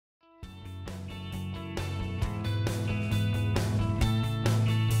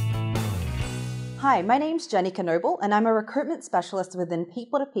Hi, my name's Jennika Noble and I'm a recruitment specialist within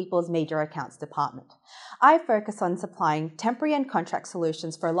People2people's Major Accounts department. I focus on supplying temporary and contract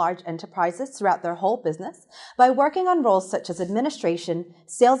solutions for large enterprises throughout their whole business by working on roles such as administration,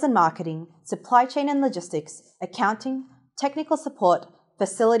 sales and marketing, supply chain and logistics, accounting, technical support,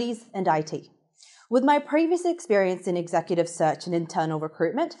 facilities, and IT. With my previous experience in executive search and internal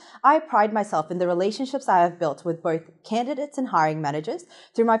recruitment, I pride myself in the relationships I have built with both candidates and hiring managers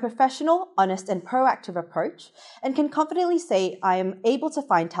through my professional, honest, and proactive approach, and can confidently say I am able to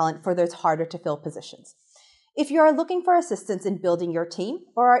find talent for those harder to fill positions. If you are looking for assistance in building your team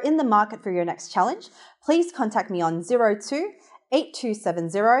or are in the market for your next challenge, please contact me on 02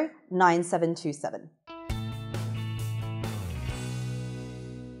 8270 9727.